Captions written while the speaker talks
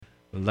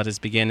Let us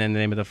begin in the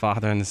name of the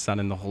Father, and the Son,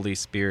 and the Holy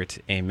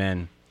Spirit.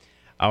 Amen.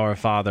 Our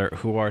Father,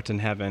 who art in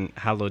heaven,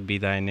 hallowed be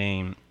thy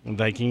name.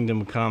 Thy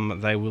kingdom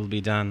come, thy will be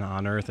done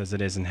on earth as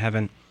it is in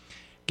heaven.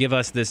 Give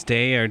us this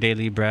day our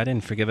daily bread,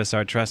 and forgive us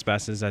our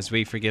trespasses as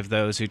we forgive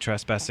those who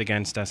trespass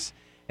against us.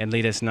 And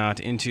lead us not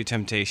into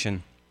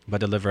temptation, but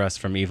deliver us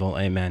from evil.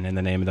 Amen. In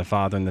the name of the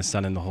Father, and the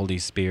Son, and the Holy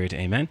Spirit.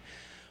 Amen.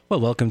 Well,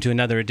 welcome to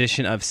another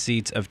edition of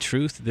Seeds of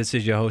Truth. This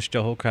is your host,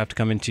 Joe Hollcraft,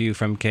 coming to you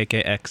from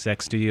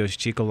KKXX Studios,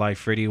 Chico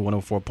Life Radio,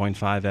 104.5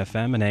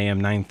 FM and AM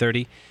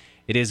 930.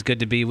 It is good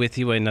to be with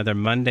you another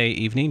Monday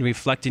evening,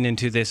 reflecting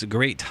into this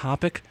great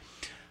topic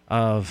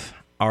of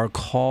our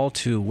call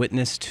to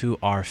witness to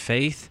our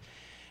faith.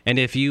 And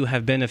if you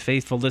have been a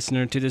faithful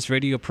listener to this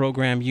radio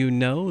program, you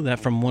know that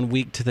from one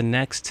week to the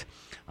next,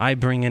 I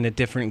bring in a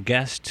different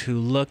guest to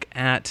look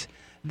at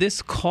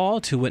this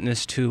call to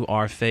witness to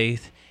our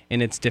faith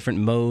in its different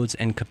modes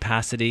and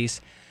capacities.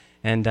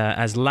 And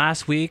as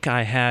last week,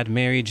 I had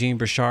Mary Jean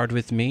Burchard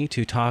with me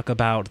to talk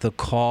about the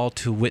call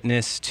to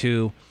witness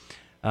to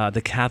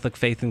the Catholic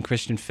faith and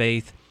Christian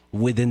faith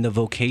within the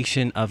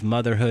vocation of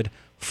motherhood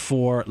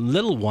for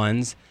little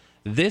ones.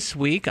 This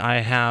week,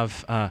 I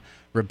have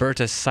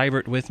Roberta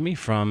Seibert with me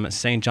from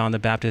St. John the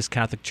Baptist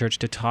Catholic Church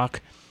to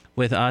talk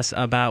with us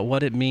about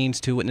what it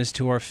means to witness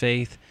to our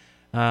faith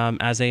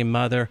as a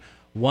mother,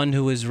 one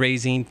who is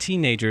raising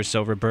teenagers.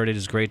 So, Roberta, it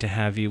is great to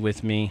have you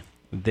with me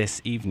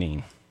this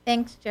evening.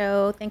 Thanks,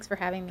 Joe. Thanks for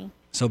having me.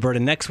 So, Roberta,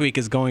 next week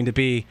is going to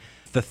be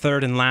the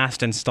third and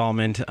last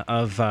installment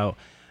of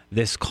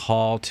this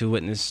call to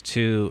witness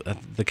to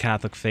the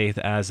Catholic faith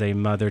as a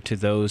mother to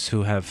those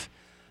who have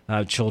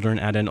children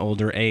at an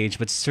older age.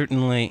 But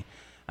certainly,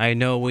 I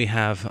know we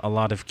have a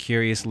lot of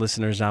curious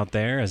listeners out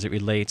there as it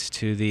relates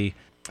to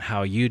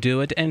how you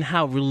do it and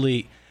how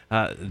really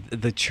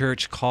the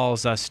church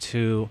calls us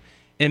to,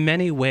 in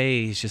many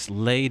ways, just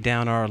lay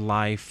down our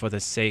life for the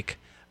sake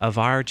of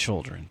our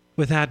children.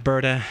 With that,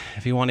 Berta,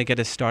 if you want to get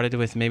us started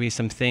with maybe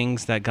some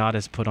things that God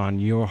has put on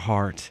your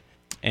heart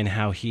and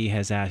how he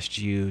has asked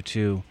you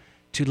to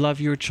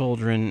love your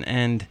children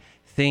and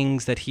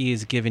things that he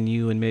has given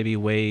you and maybe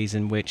ways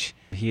in which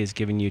he has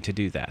given you to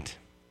do that.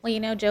 Well, you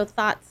know, Joe,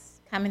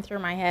 thoughts coming through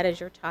my head as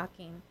you're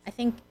talking. I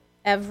think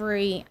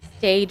every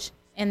stage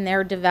in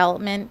their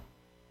development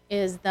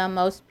is the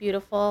most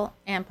beautiful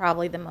and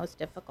probably the most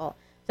difficult.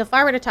 So if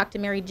I were to talk to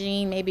Mary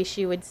Jean, maybe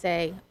she would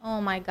say,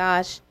 oh my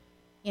gosh,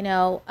 you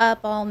know, up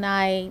all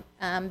night.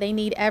 They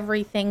need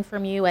everything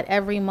from you at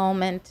every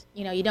moment.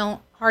 You know, you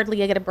don't hardly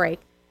get a break.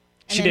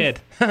 And she did.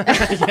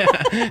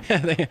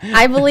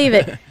 I believe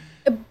it.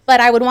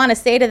 But I would want to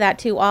say to that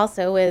too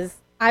also is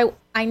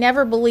I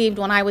never believed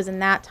when I was in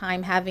that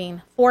time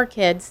having 4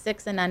 kids,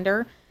 6 and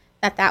under,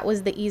 that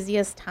was the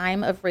easiest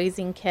time of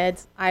raising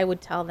kids. I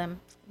would tell them,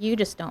 you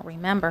just don't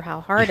remember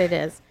how hard it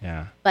is.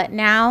 Yeah. But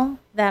now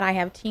that I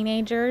have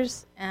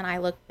teenagers and I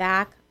look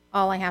back,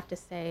 all I have to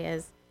say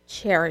is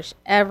cherish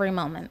every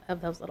moment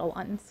of those little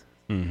ones.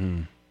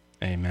 Mm-hmm.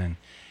 Amen.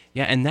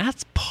 Yeah, and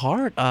that's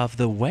part of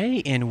the way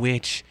in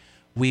which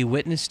we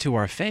witness to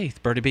our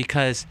faith, Berta,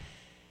 because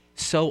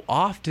so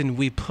often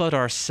we put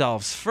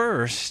ourselves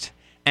first,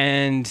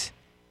 and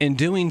in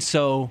doing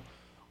so,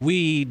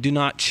 we do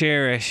not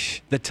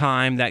cherish the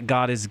time that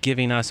God is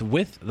giving us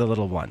with the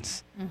little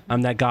ones,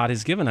 that God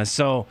has given us.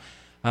 So,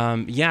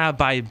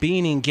 by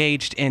being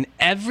engaged in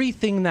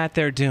everything that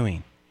they're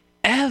doing,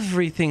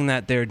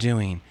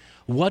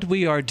 what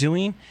we are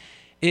doing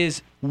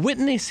is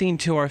witnessing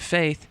to our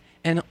faith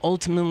and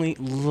ultimately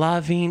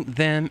loving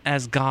them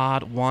as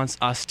God wants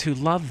us to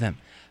love them.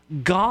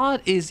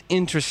 God is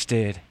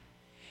interested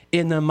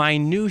in the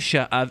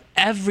minutia of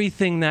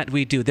everything that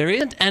we do. There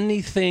isn't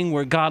anything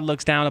where God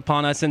looks down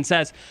upon us and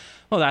says,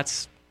 well,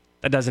 that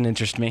doesn't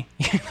interest me.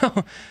 You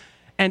know?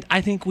 And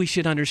I think we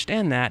should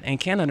understand that and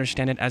can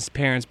understand it as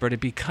parents, Berta,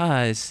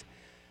 because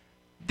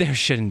there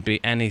shouldn't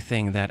be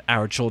anything that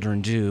our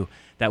children do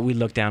that we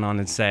look down on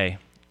and say,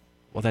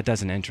 well, that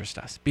doesn't interest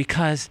us,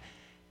 because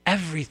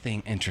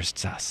everything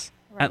interests us.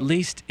 Right. At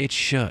least it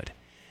should.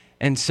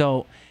 And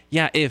so,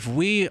 yeah, if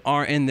we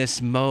are in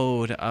this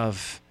mode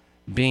of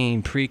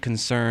being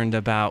pre-concerned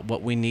about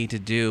what we need to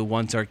do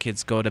once our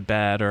kids go to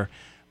bed, or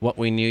what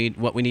we need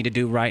to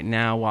do right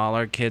now while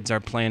our kids are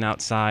playing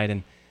outside,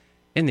 and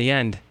in the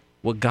end,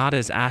 what God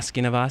is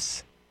asking of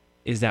us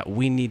is that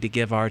we need to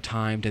give our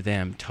time to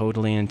them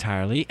totally and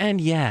entirely. And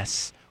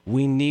yes,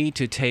 we need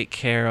to take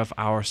care of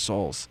our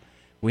souls.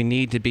 We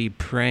need to be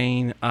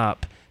praying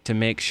up to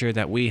make sure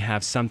that we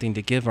have something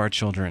to give our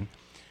children.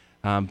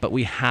 But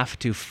we have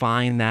to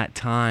find that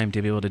time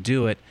to be able to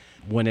do it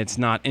when it's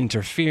not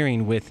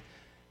interfering with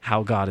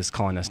how God is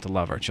calling us to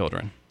love our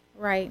children.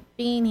 Right.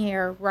 Being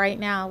here right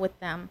now with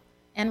them.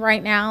 And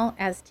right now,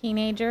 as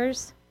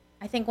teenagers,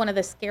 I think one of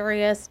the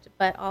scariest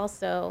but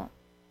also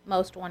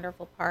most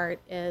wonderful part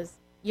is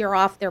you're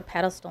off their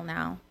pedestal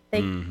now.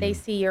 They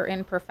see your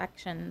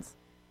imperfections.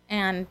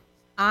 And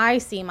I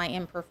see my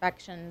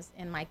imperfections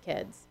in my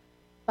kids.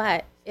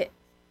 But it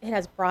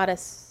has brought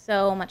us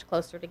so much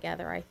closer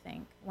together, I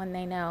think, when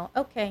they know,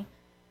 okay,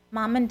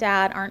 mom and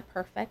dad aren't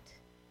perfect.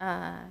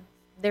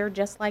 they're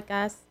just like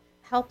us,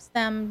 helps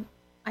them,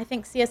 I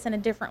think, see us in a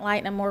different light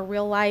and a more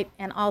real light,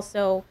 and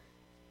also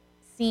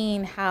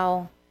seeing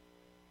how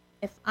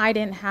if I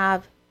didn't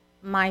have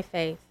my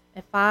faith,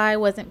 if I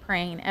wasn't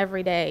praying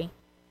every day,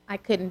 I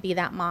couldn't be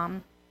that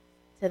mom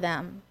to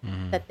them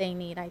that they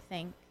need, I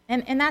think.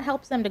 And that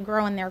helps them to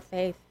grow in their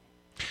faith.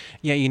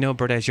 Yeah,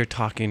 Bert, as you're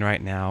talking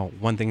right now,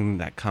 one thing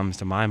that comes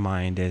to my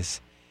mind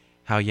is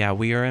how,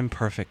 we are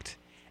imperfect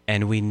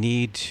and we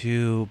need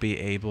to be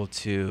able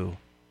to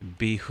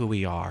be who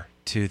we are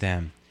to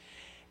them.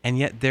 And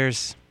yet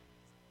there's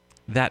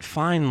that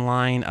fine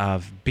line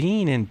of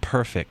being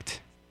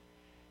imperfect,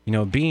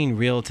 being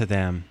real to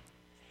them,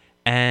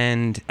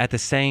 and at the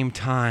same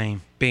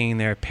time being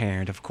their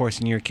parent. Of course,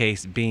 in your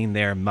case, being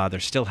their mother,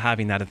 still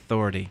having that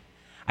authority.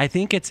 I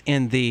think it's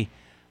in the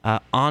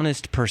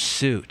honest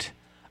pursuit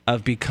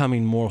of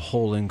becoming more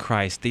whole in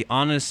Christ, the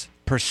honest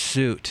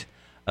pursuit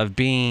of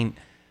being,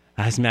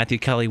 as Matthew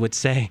Kelly would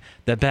say,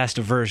 the best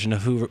version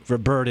of who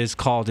Roberta is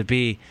called to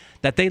be,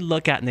 that they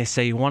look at and they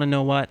say, you want to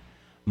know what?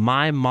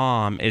 My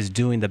mom is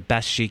doing the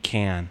best she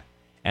can,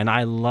 and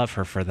I love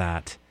her for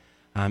that.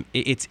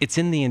 It's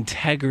in the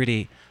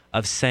integrity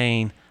of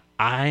saying,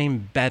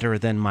 I'm better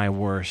than my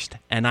worst,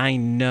 and I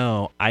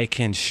know I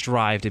can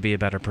strive to be a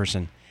better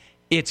person.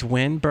 It's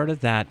when, Berta,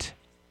 that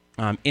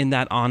in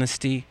that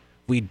honesty,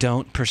 we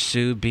don't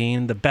pursue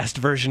being the best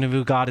version of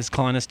who God is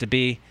calling us to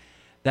be,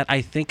 that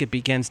I think it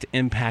begins to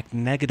impact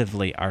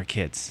negatively our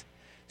kids.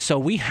 So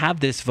we have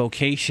this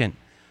vocation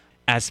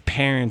as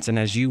parents, and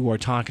as you were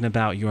talking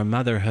about your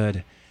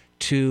motherhood,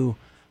 to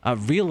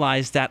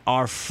realize that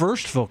our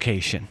first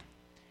vocation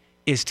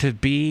is to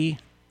be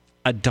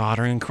a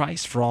daughter in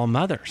Christ for all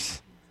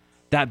mothers.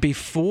 That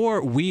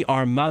before we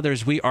are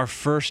mothers, we are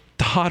first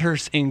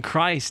daughters in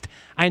Christ.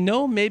 I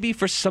know maybe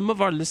for some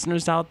of our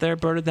listeners out there,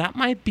 Berta, that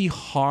might be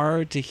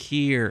hard to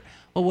hear.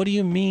 Well, what do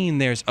you mean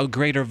there's a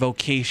greater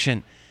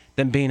vocation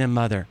than being a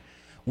mother?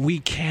 We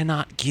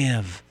cannot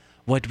give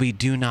what we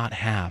do not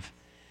have.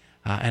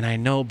 And I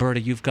know, Berta,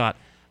 you've got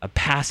a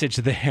passage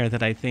there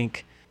that I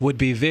think would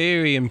be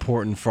very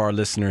important for our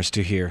listeners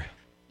to hear.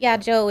 Yeah,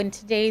 Joe, in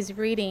today's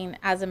reading,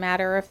 as a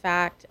matter of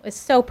fact, is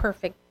so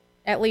perfect,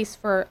 at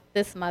least for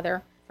this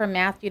mother, from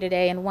Matthew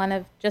today. And one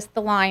of just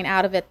the line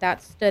out of it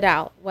that stood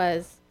out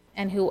was,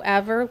 and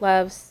whoever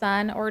loves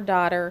son or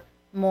daughter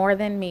more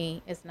than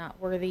me is not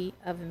worthy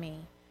of me.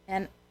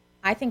 And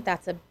I think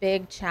that's a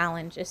big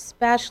challenge,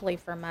 especially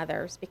for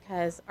mothers,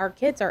 because our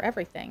kids are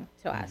everything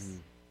to us.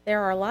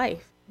 They're our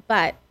life.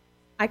 But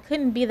I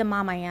couldn't be the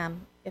mom I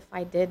am if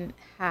I didn't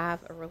have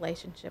a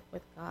relationship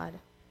with God.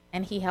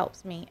 And he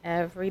helps me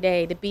every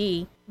day to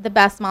be the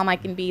best mom I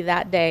can be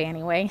that day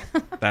anyway.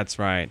 That's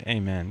right.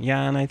 Amen.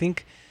 Yeah, and I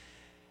think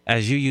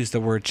as you use the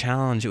word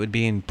challenge, it would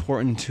be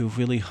important to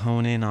really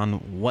hone in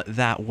on what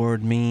that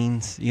word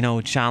means.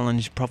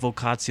 Challenge,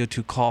 provocatio,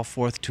 to call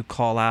forth, to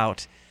call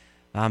out.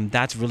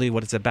 That's really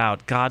what it's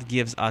about. God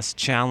gives us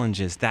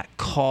challenges that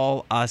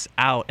call us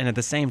out and at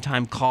the same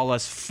time call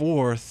us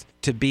forth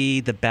to be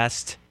the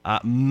best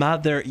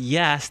mother,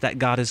 yes, that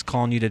God is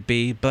calling you to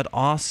be, but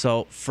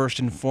also, first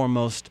and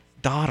foremost,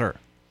 daughter.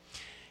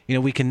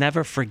 We can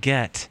never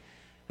forget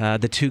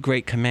the two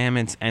great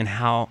commandments and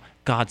how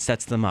God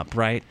sets them up,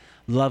 right?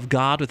 Love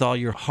God with all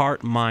your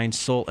heart, mind,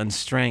 soul, and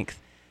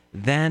strength.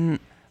 Then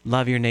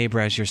love your neighbor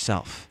as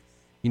yourself.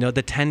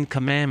 The 10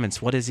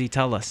 commandments, what does he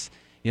tell us?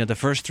 The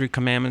first 3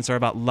 commandments are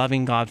about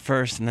loving God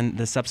first, and then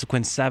the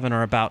subsequent 7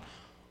 are about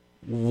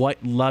what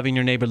loving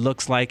your neighbor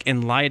looks like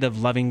in light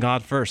of loving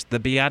God first. The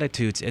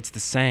Beatitudes, it's the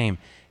same.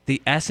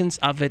 The essence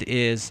of it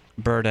is,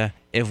 Berta,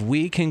 if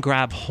we can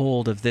grab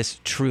hold of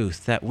this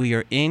truth that we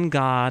are in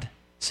God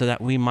so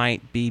that we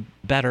might be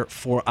better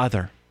for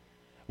other.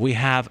 We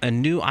have a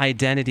new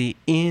identity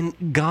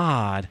in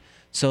God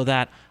so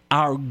that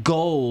our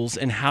goals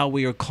and how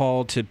we are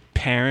called to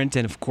parent,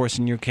 and of course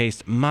in your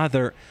case,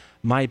 mother,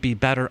 might be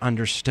better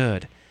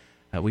understood.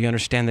 We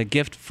understand the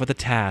gift for the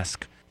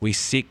task. We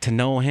seek to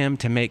know him,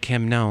 to make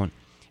him known.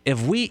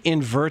 If we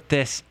invert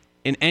this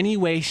in any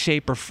way,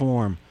 shape, or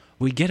form,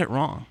 we get it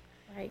wrong.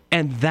 Right.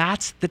 And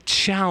that's the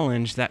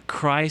challenge that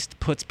Christ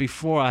puts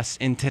before us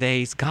in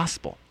today's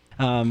gospel.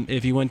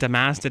 If you went to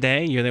Mass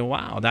today, you're like,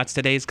 wow, that's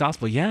today's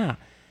gospel. Yeah.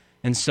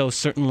 And so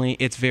certainly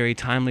it's very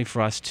timely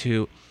for us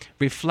to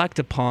reflect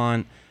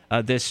upon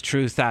this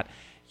truth that,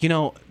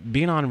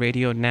 being on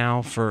radio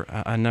now for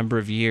a number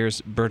of years,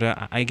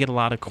 Berta, I get a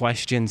lot of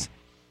questions.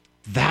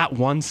 That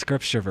one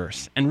scripture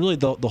verse, and really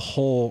the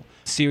whole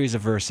series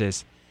of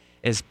verses,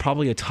 is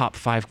probably a top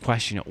 5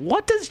 question.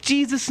 What does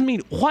Jesus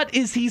mean? What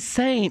is he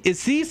saying?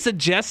 Is he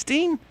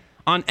suggesting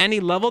on any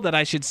level that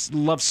I should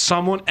love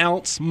someone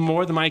else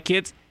more than my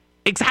kids?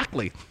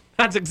 Exactly.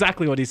 That's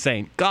exactly what he's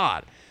saying.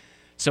 God.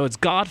 So it's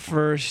God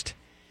first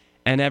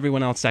and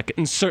everyone else second.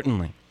 And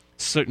certainly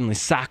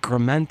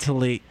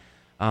sacramentally,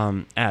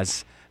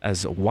 as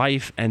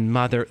wife and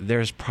mother,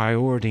 there's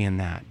priority in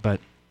that.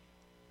 But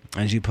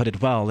as you put it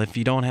well, if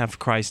you don't have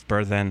Christ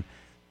birth, then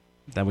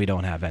we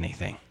don't have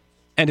anything.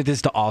 And it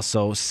is to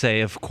also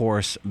say, of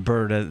course,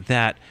 Berta,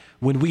 that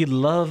when we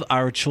love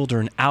our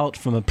children out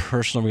from a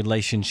personal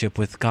relationship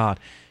with God,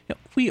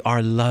 we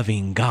are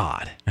loving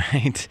God,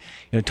 right?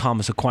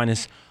 Thomas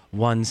Aquinas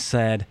once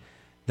said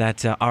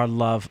that our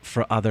love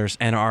for others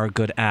and our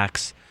good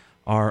acts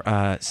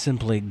are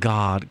simply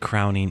God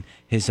crowning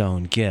his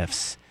own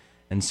gifts.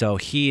 And so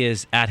he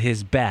is at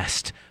his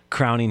best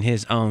crowning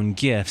his own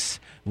gifts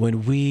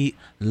when we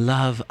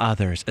love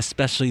others,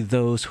 especially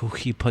those who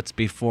he puts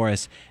before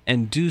us,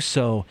 and do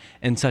so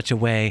in such a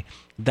way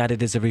that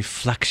it is a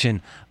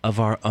reflection of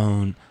our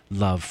own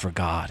love for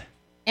God.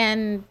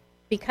 And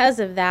because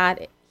of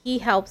that, he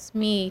helps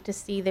me to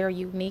see their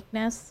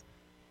uniqueness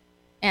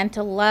and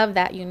to love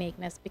that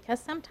uniqueness, because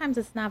sometimes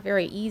it's not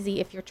very easy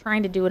if you're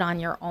trying to do it on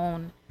your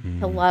own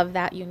to love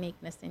that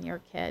uniqueness in your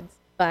kids.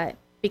 But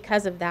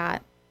because of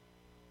that,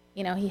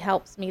 he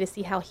helps me to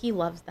see how he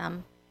loves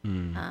them,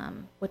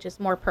 which is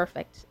more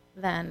perfect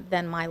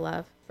than my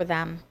love for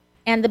them.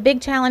 And the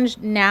big challenge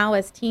now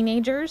as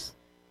teenagers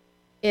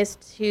is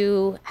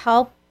to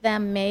help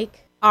them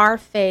make our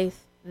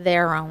faith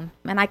their own.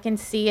 And I can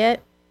see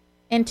it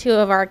in two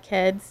of our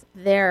kids.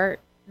 They're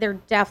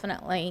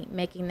definitely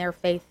making their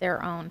faith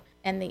their own.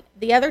 And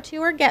the other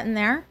two are getting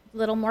there. A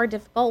little more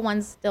difficult.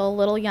 One's still a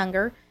little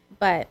younger.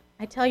 But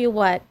I tell you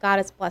what, God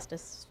has blessed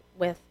us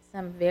with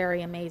some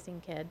very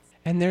amazing kids.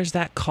 And there's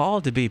that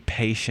call to be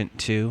patient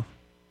too.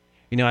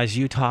 As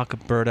you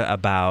talk, Berta,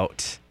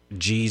 about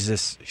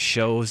Jesus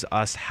shows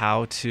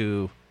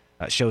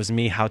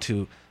me how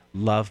to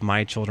love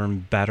my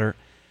children better.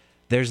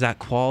 There's that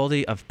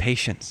quality of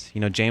patience.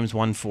 James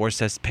 1:4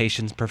 says,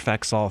 patience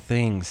perfects all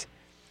things.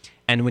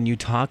 And when you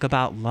talk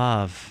about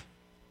love,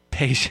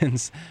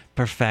 patience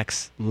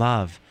perfects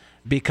love,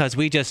 because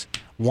we just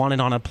want it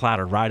on a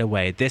platter right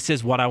away. This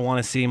is what I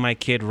want to see in my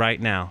kid right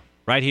now,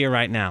 right here,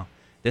 right now.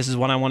 This is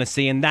what I want to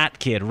see in that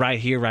kid right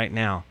here, right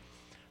now.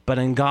 But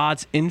in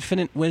God's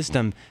infinite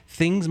wisdom,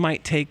 things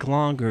might take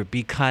longer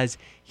because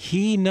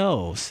he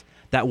knows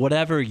that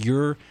whatever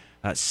your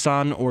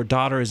son or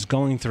daughter is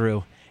going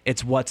through,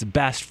 it's what's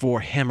best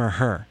for him or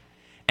her.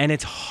 And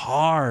it's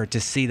hard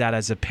to see that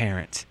as a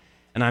parent.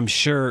 And I'm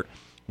sure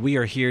we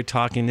are here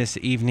talking this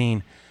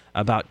evening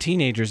about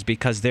teenagers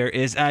because there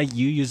is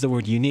you use the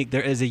word unique,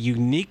 there is a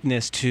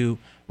uniqueness to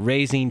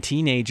raising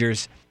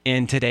teenagers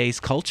in today's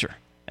culture.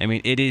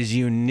 It is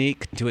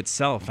unique to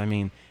itself.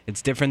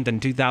 It's different than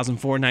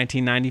 2004,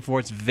 1994.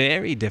 It's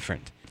very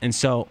different. And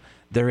so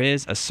there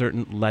is a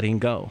certain letting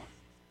go.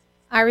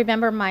 I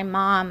remember my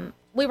mom,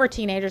 we were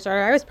teenagers, or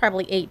I was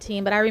probably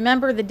 18, but I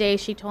remember the day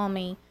she told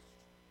me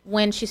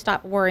when she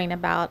stopped worrying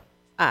about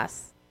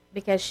us,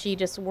 because she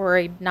just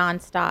worried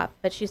nonstop.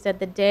 But she said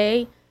the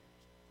day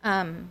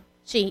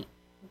she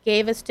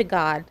gave us to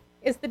God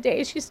is the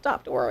day she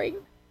stopped worrying.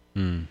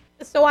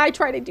 So I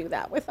try to do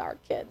that with our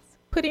kids,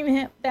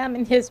 putting them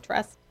in his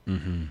trust.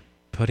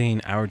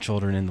 Putting our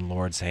children in the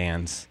Lord's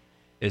hands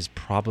is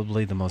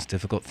probably the most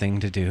difficult thing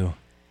to do,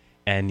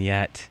 and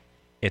yet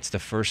it's the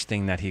first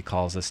thing that he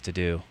calls us to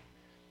do.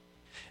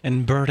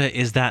 And Berta,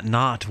 is that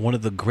not one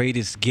of the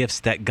greatest gifts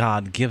that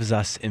God gives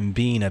us in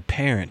being a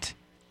parent?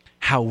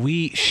 How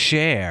we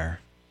share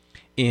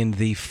in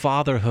the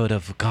fatherhood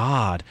of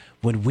God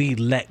when we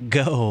let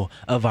go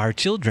of our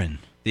children.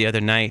 The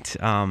other night,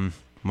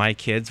 my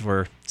kids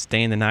were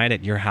staying the night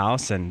at your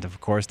house, and of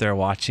course they're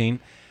watching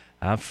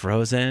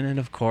Frozen, and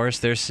of course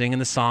they're singing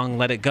the song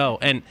Let It Go.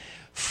 And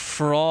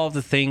for all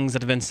the things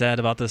that have been said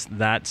about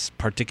that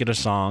particular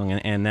song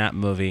and that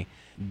movie,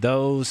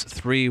 those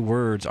three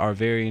words are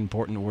very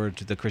important words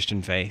to the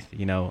Christian faith.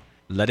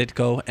 Let it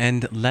go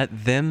and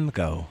let them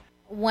go.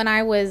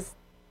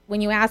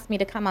 When you asked me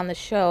to come on the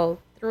show,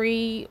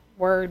 three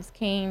words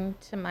came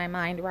to my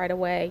mind right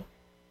away: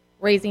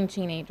 raising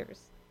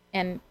teenagers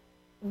and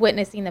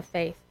witnessing the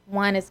faith.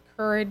 One is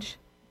courage,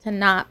 to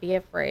not be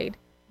afraid,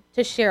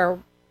 to share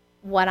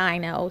what I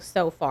know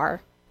so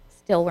far,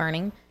 still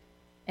learning,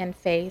 and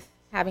faith,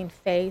 having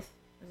faith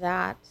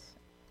that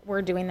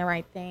we're doing the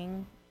right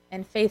thing,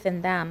 and faith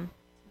in them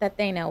that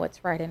they know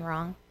what's right and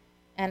wrong,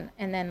 and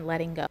then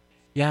letting go.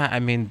 Yeah,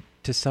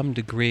 to some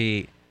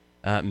degree,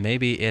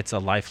 maybe it's a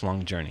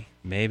lifelong journey.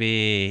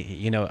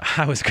 Maybe,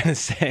 I was going to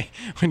say,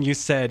 when you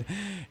said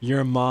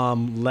your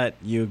mom let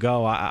you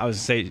go, I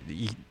was going to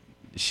say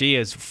she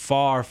is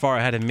far, far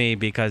ahead of me,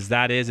 because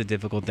that is a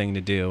difficult thing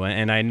to do.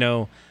 And I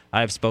know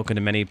I've spoken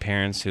to many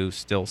parents who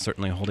still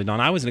certainly holding on.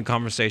 I was in a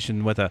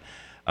conversation with a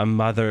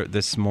mother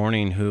this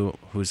morning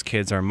whose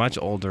kids are much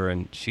older,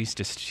 and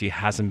she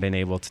hasn't been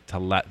able to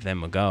let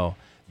them go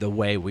the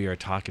way we are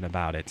talking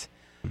about it.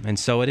 And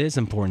so it is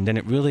important, and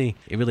it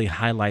really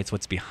highlights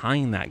what's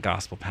behind that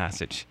gospel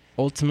passage.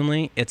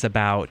 Ultimately, it's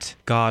about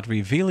God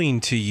revealing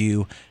to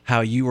you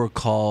how you are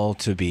called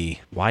to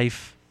be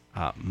wife,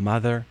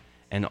 mother,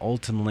 and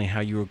ultimately how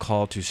you are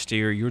called to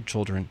steer your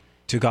children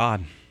to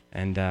God.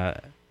 And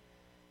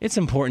it's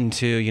important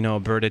to,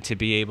 Berta, to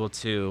be able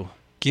to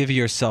give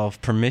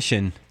yourself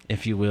permission,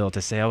 if you will,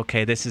 to say,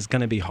 okay, this is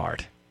going to be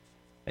hard.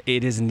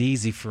 It isn't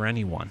easy for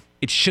anyone.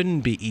 It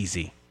shouldn't be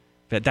easy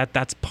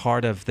That's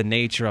part of the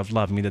nature of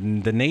love. I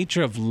mean, the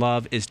nature of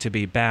love is to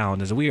be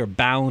bound, as we are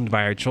bound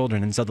by our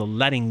children. And so the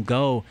letting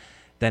go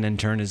then in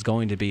turn is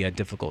going to be a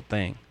difficult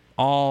thing.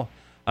 All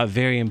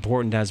very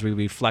important as we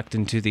reflect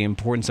into the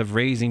importance of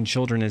raising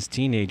children as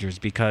teenagers,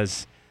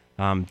 because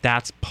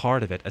that's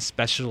part of it,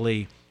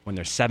 especially when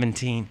they're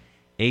 17,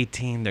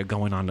 18, they're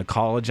going on to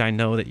college. I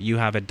know that you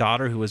have a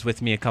daughter who was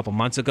with me a couple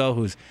months ago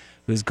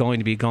who's going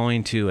to be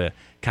going to a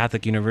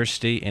Catholic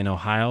university in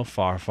Ohio,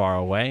 far, far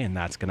away, and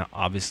that's going to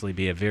obviously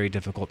be a very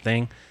difficult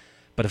thing.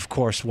 But of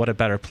course, what a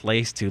better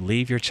place to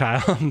leave your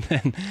child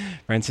than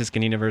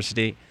Franciscan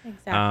University.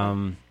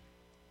 Exactly.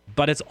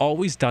 But it's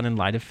always done in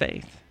light of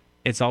faith.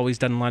 It's always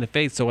done in light of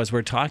faith. So as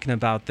we're talking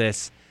about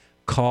this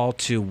call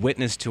to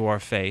witness to our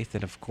faith,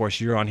 and of course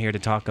you're on here to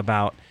talk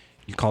about,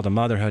 you called it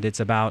motherhood, it's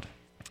about,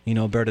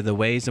 Berta, the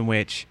ways in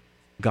which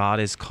God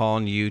is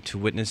calling you to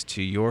witness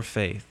to your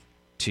faith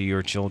to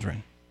your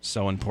children.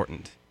 So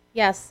important.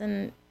 Yes,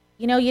 and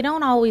you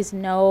don't always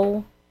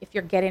know if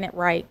you're getting it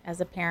right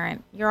as a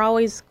parent. You're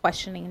always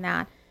questioning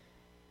that.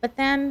 But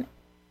then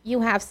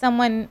you have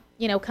someone,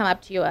 come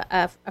up to you,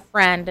 a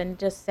friend, and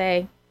just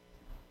say,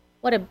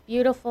 what a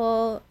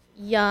beautiful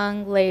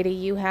young lady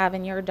you have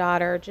in your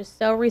daughter, just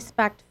so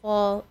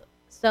respectful,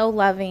 so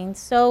loving,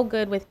 so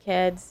good with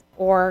kids.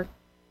 Or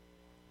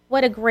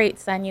what a great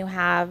son you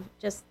have.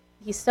 Just,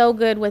 he's so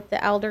good with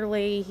the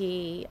elderly.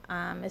 He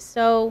is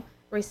so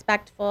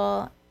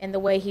respectful in the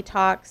way he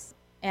talks.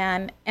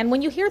 And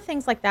when you hear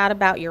things like that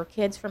about your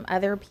kids from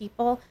other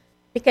people,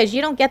 because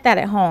you don't get that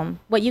at home.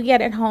 What you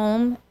get at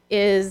home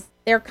is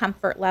their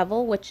comfort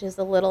level, which is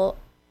a little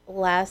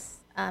less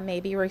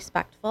maybe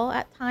respectful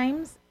at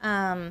times.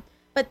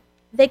 But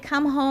they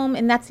come home,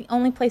 and that's the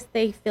only place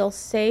they feel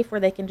safe,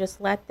 where they can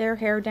just let their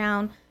hair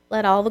down,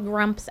 let all the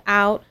grumps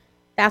out.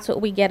 That's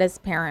what we get as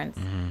parents.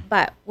 Mm-hmm.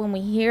 But when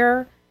we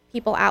hear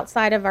people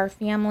outside of our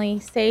family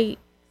say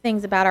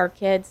things about our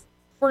kids,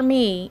 for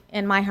me,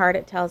 in my heart,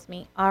 it tells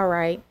me, all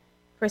right,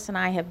 Chris and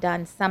I have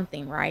done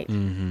something right.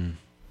 Mm-hmm.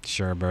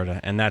 Sure,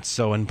 Berta. And that's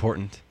so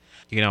important.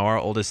 Our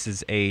oldest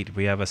is 8.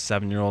 We have a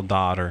 7-year-old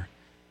daughter.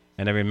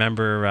 And I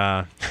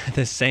remember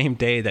the same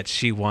day that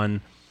she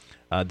won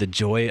the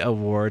Joy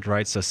Award,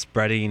 right? So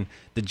spreading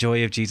the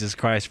joy of Jesus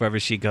Christ wherever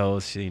she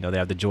goes. They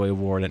have the Joy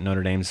Award at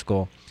Notre Dame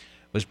School.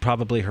 Was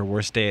probably her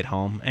worst day at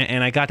home.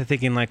 And I got to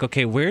thinking, like,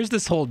 okay, where's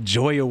this whole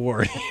Joy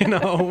Award?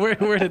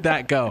 Where did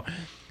that go?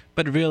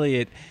 But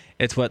really,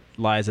 it's what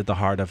lies at the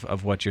heart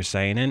of what you're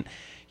saying. And,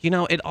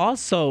 it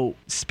also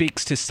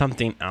speaks to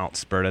something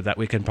else, Berta, that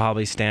we can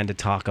probably stand to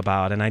talk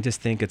about. And I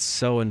just think it's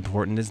so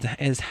important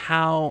is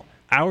how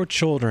our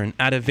children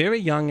at a very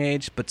young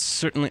age, but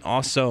certainly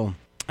also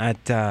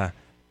at the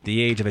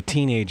age of a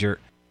teenager,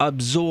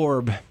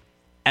 absorb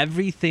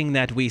everything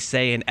that we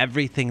say and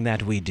everything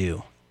that we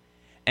do.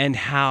 And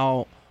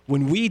how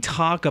when we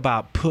talk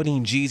about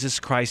putting Jesus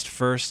Christ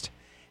first,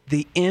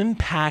 the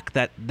impact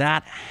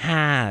that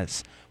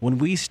has when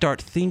we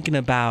start thinking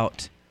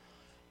about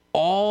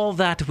all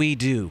that we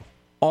do,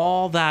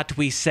 all that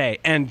we say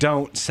and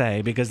don't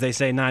say, because they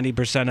say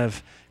 90%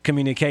 of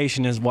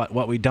communication is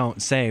what we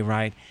don't say,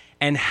 right?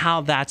 And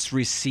how that's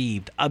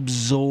received,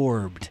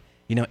 absorbed,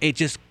 it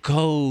just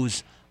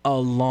goes a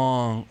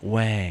long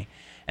way.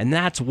 And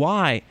that's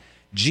why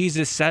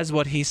Jesus says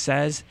what he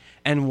says,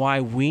 and why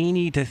we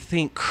need to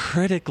think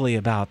critically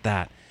about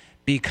that.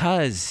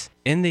 Because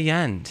in the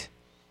end,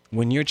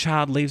 when your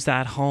child leaves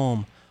that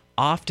home,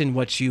 often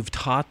what you've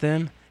taught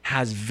them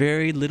has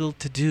very little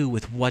to do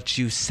with what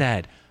you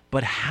said,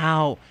 but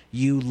how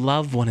you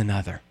love one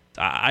another.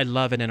 I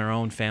love it in our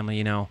own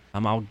family,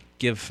 I'll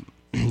give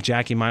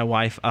Jackie, my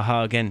wife, a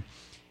hug, and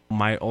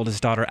my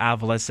oldest daughter,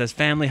 Avila, says,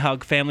 family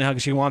hug.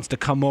 She wants to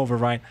come over,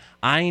 right?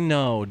 I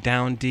know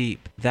down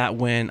deep that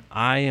when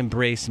I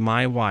embrace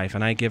my wife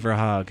and I give her a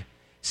hug,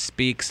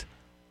 speaks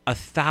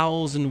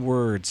 1,000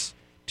 words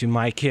to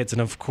my kids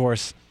and, of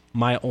course,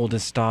 my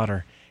oldest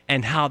daughter,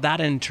 and how that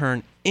in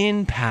turn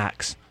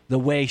impacts the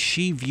way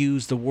she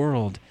views the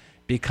world,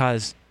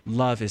 because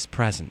love is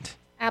present.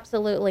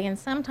 Absolutely. And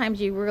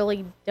sometimes you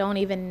really don't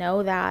even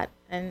know that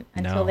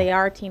until they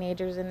are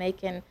teenagers and they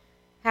can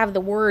have the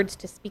words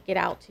to speak it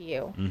out to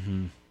you.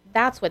 Mm-hmm.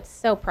 That's what's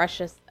so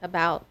precious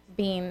about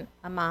being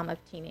a mom of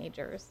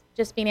teenagers.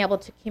 Just being able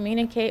to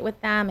communicate with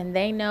them, and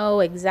they know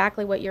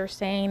exactly what you're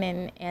saying,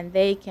 and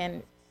they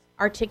can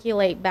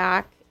articulate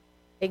back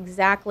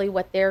exactly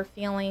what they're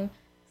feeling,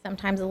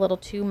 sometimes a little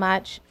too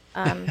much,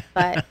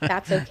 but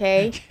that's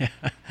okay.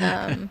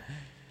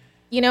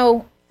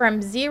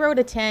 From 0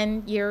 to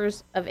 10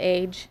 years of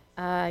age,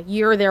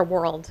 you're their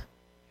world.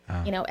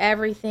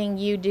 Everything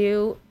you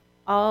do,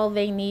 all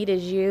they need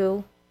is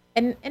you.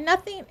 And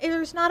nothing,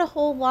 there's not a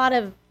whole lot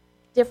of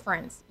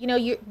difference.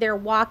 They're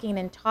walking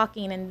and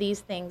talking and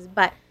these things,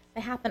 but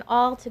they happen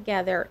all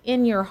together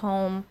in your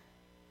home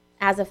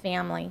as a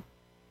family.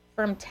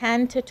 From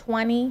 10 to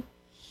 20,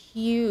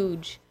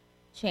 huge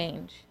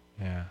change.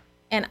 Yeah.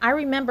 And I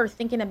remember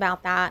thinking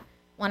about that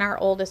when our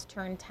oldest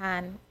turned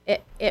 10.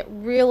 It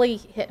really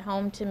hit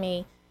home to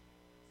me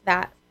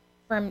that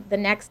from the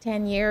next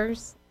 10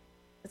 years,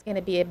 is going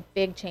to be a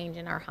big change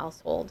in our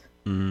household,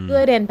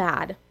 good and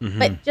bad.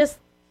 But just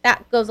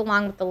that goes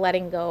along with the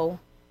letting go,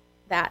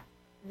 that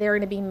they're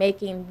going to be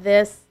making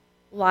this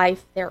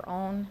life their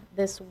own,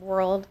 this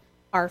world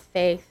our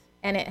faith,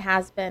 and it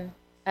has been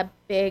a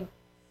big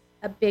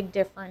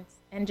difference,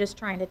 and just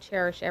trying to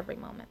cherish every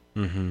moment.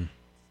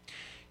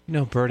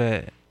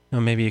 Berta,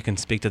 maybe you can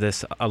speak to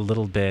this a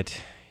little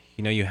bit.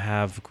 You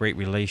have great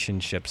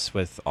relationships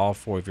with all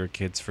four of your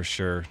kids for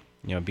sure.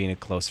 Being a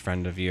close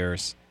friend of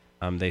yours,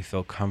 they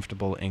feel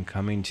comfortable in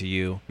coming to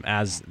you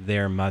as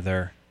their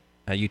mother.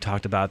 You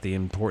talked about the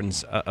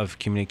importance of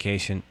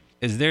communication.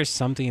 Is there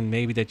something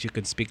maybe that you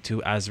could speak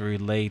to as it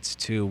relates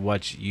to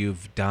what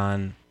you've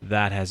done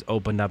that has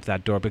opened up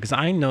that door? Because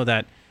I know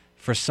that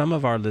for some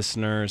of our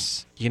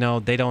listeners,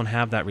 they don't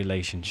have that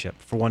relationship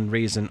for one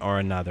reason or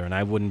another, and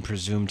I wouldn't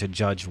presume to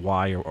judge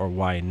why or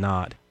why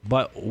not.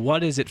 But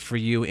what is it for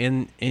you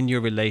in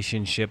your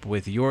relationship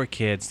with your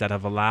kids that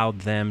have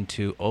allowed them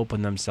to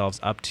open themselves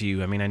up to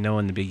you? I mean, I know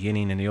in the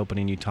beginning, in the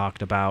opening, you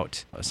talked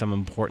about some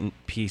important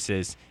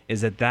pieces.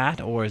 Is it that,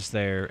 or is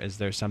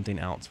there something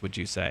else, would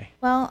you say?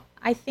 Well,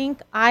 I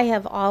think I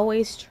have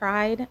always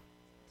tried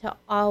to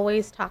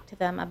always talk to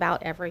them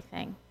about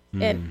everything.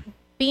 And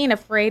being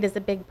afraid is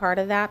a big part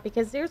of that,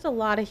 because there's a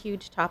lot of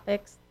huge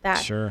topics that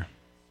Sure.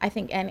 I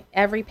think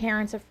every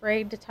parent's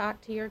afraid to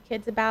talk to your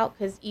kids about,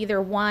 because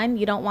either one,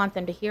 you don't want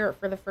them to hear it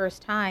for the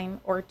first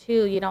time, or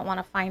two, you don't want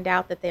to find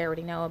out that they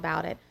already know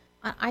about it.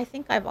 I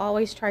think I've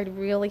always tried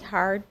really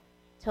hard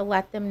to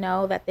let them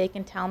know that they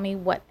can tell me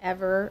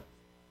whatever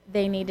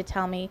they need to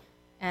tell me,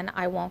 and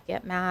I won't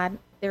get mad.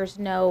 There's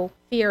no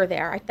fear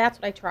there. That's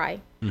what I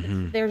try.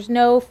 There's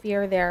no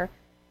fear there.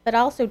 But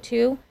also,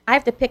 too, I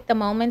have to pick the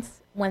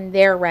moments when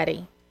they're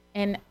ready.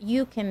 And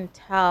you can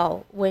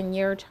tell when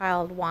your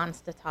child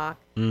wants to talk,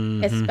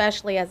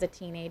 especially as a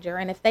teenager.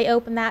 And if they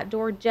open that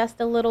door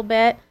just a little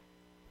bit,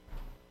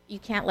 you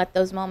can't let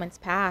those moments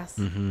pass,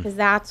 because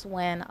that's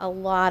when a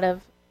lot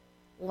of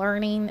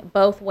learning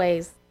both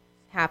ways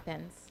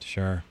happens.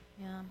 Sure.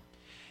 Yeah.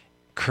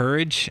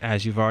 Courage,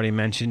 as you've already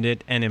mentioned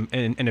it,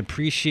 and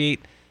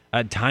appreciate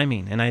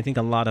timing. And I think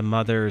a lot of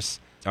mothers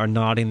are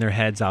nodding their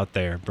heads out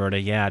there, Berta.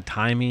 Yeah,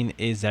 timing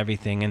is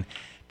everything. And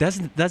does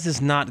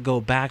this not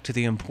go back to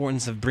the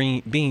importance of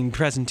being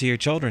present to your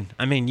children?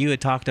 I mean, you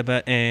had talked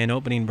about in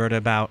opening, Berta,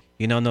 about,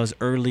 in those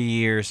early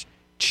years,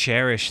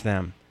 cherish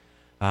them.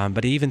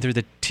 But even through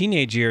the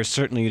teenage years,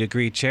 certainly you'd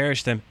agree,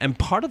 cherish them. And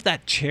part of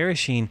that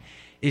cherishing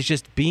is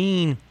just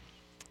being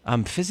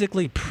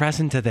physically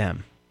present to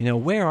them.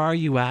 Where are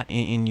you at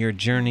in your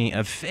journey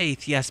of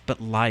faith? Yes, but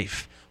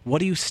life. What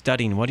are you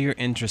studying? What are your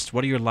interests?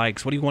 What are your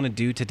likes? What do you want to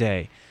do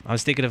today? I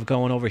was thinking of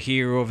going over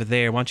here or over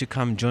there. Why don't you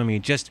come join me?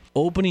 Just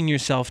opening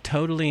yourself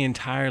totally,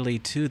 entirely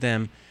to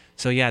them.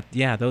 So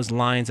yeah, those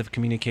lines of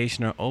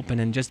communication are open,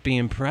 and just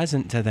being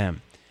present to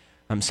them.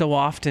 So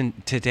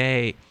often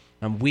today,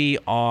 we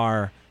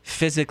are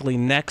physically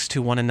next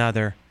to one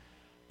another,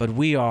 but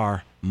we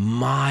are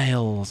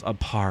miles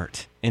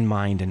apart in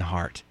mind and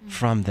heart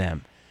from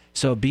them.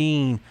 So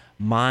being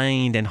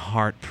mind and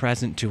heart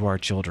present to our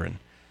children,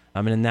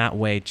 and in that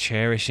way,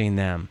 cherishing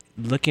them,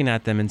 looking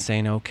at them and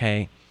saying,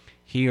 okay,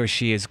 he or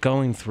she is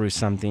going through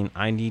something.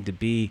 I need to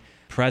be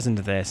present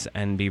to this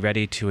and be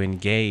ready to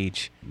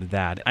engage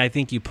that. I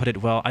think you put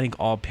it well. I think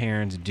all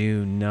parents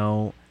do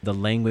know the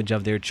language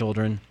of their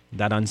children,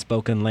 that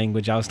unspoken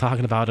language I was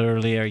talking about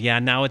earlier. Yeah,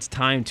 now it's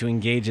time to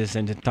engage this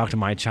and to talk to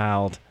my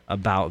child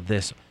about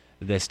this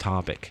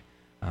topic.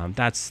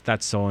 That's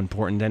so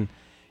important.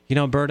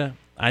 And, Berta,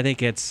 I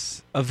think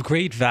it's of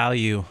great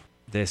value,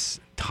 this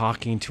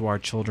talking to our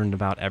children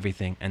about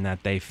everything, and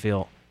that they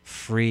feel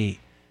free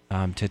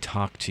to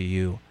talk to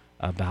you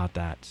about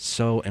that.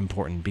 So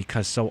important,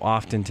 because so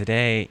often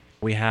today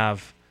we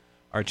have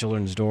our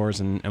children's doors,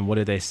 and what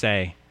do they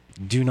say?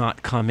 Do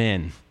not come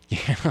in.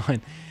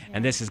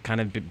 And this has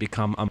kind of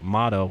become a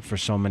motto for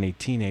so many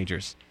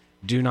teenagers.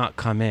 Do not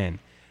come in.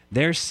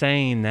 They're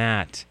saying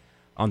that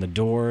on the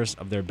doors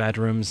of their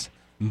bedrooms,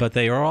 but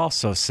they are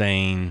also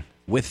saying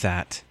with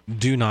that,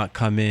 do not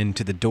come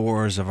into the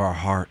doors of our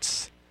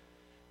hearts.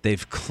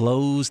 They've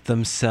closed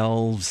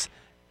themselves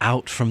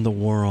out from the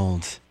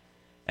world.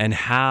 And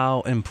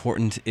how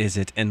important is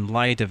it, in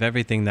light of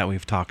everything that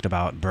we've talked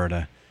about,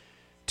 Berta,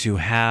 to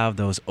have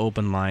those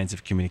open lines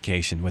of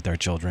communication with our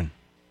children?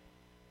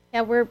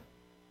 Yeah,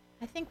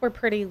 I think we're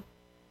pretty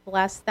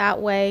blessed that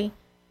way.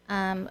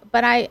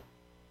 But I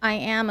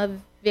am a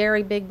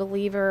very big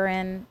believer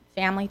in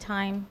family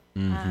time.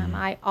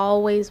 I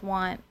always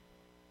want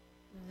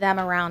them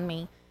around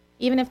me.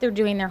 Even if they're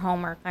doing their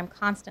homework, I'm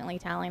constantly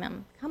telling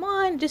them, come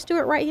on, just do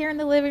it right here in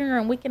the living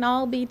room. We can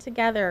all be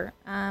together.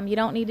 You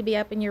don't need to be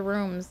up in your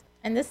rooms.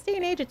 And this day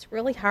and age, it's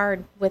really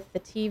hard with the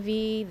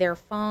TV, their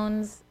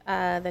phones,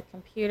 the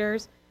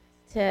computers,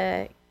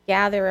 to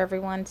gather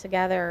everyone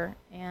together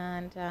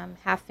and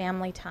have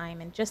family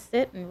time and just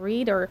sit and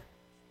read or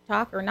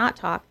talk or not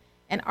talk.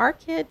 And our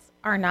kids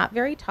are not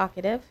very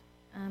talkative.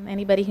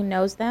 Anybody who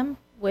knows them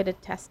would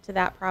attest to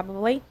that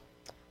probably.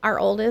 Our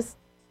oldest,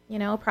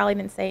 probably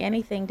didn't say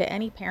anything to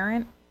any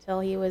parent till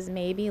he was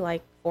maybe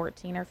like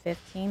 14 or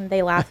 15.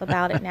 They laugh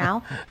about it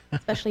now,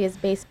 especially his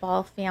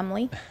baseball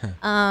family.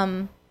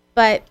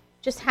 But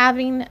just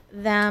having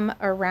them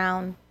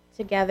around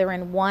together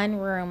in one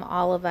room,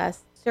 all of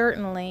us,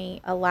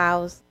 certainly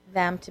allows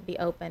them to be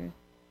open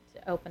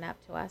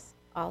up to us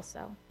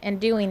also. And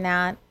doing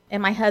that,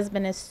 and my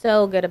husband is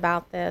so good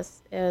about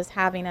this, is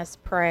having us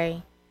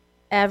pray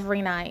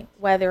every night,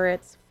 whether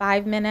it's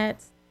 5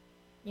 minutes,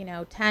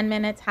 10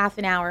 minutes, half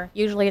an hour.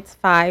 Usually it's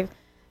 5,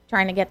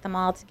 trying to get them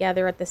all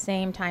together at the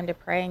same time to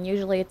pray. And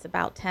usually it's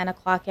about 10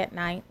 o'clock at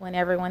night when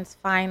everyone's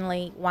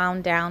finally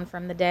wound down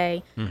from the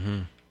day.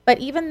 Mm-hmm. But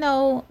even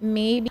though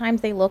maybe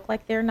times they look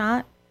like they're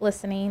not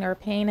listening or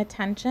paying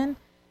attention,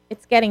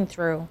 it's getting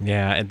through.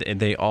 Yeah, and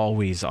they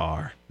always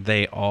are.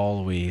 They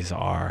always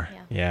are.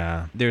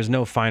 Yeah. There's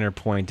no finer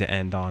point to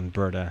end on,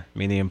 Berta. I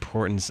mean, the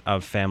importance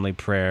of family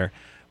prayer,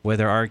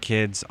 whether our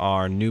kids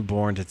are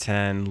newborn to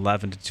 10,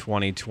 11 to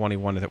 20,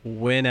 21,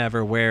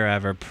 whenever,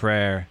 wherever,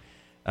 prayer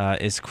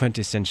is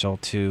quintessential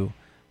to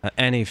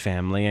any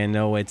family. I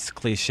know it's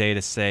cliche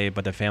to say,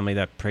 but a family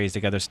that prays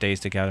together stays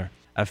together.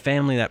 A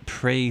family that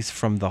prays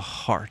from the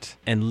heart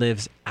and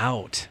lives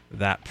out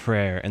that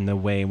prayer in the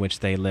way in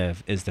which they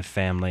live is the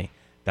family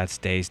that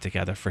stays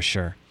together for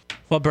sure.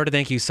 Well, Berta,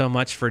 thank you so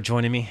much for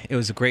joining me. It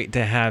was great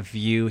to have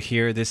you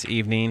here this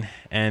evening,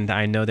 and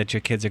I know that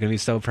your kids are going to be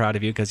so proud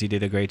of you because you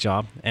did a great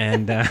job,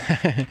 and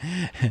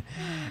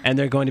and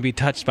they're going to be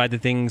touched by the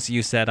things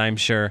you said, I'm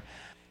sure.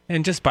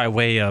 And just by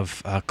way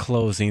of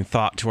closing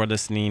thought to our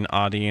listening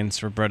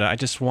audience, Roberta, I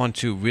just want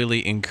to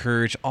really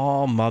encourage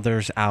all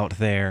mothers out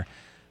there,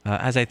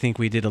 as I think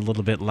we did a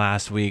little bit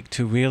last week,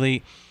 to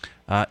really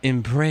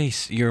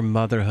embrace your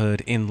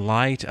motherhood in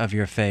light of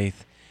your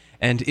faith.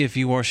 And if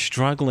you are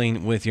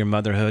struggling with your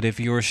motherhood, if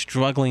you are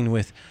struggling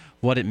with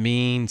what it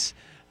means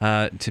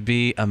to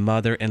be a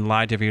mother in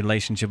light of your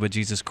relationship with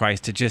Jesus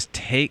Christ, to just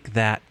take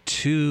that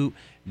to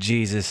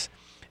Jesus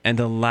and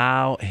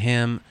allow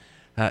him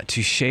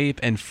to shape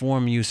and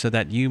form you so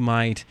that you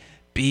might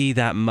be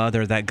that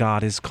mother that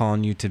God is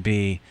calling you to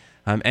be.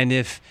 And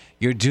if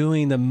you're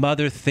doing the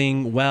mother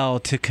thing well,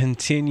 to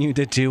continue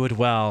to do it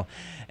well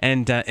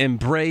and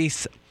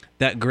embrace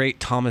that great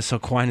Thomas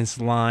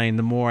Aquinas line,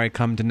 the more I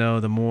come to know,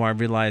 the more I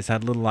realize how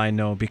little I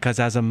know. Because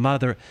as a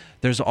mother,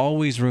 there's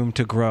always room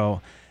to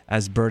grow,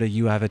 as Berta,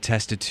 you have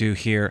attested to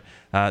here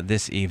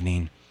this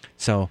evening.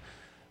 So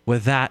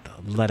with that,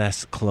 let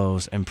us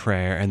close in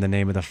prayer. In the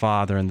name of the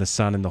Father, and the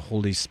Son, and the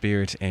Holy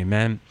Spirit.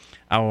 Amen.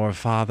 Our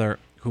Father,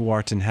 who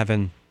art in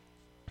heaven,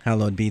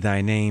 hallowed be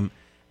thy name.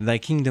 Thy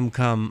kingdom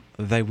come,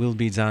 thy will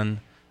be done,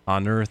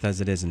 on earth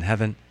as it is in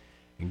heaven.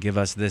 And give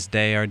us this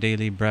day our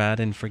daily bread,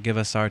 and forgive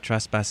us our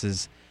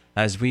trespasses,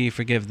 as we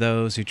forgive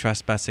those who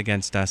trespass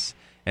against us.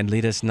 And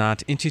lead us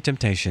not into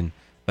temptation,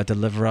 but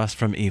deliver us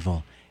from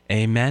evil.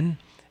 Amen,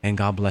 and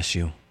God bless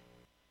you.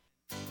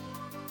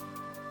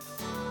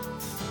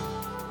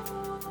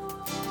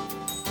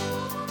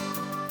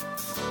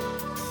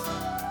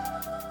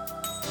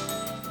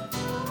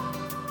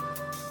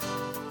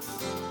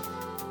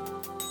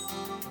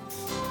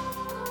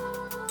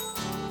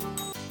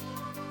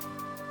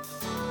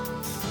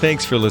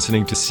 Thanks for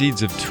listening to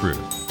Seeds of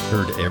Truth,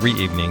 heard every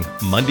evening,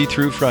 Monday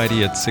through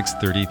Friday at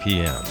 6:30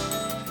 p.m.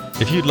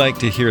 If you'd like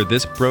to hear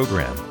this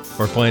program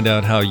or find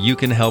out how you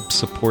can help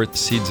support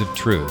Seeds of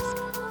Truth,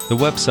 the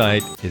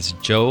website is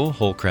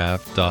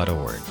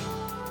joehollcraft.org.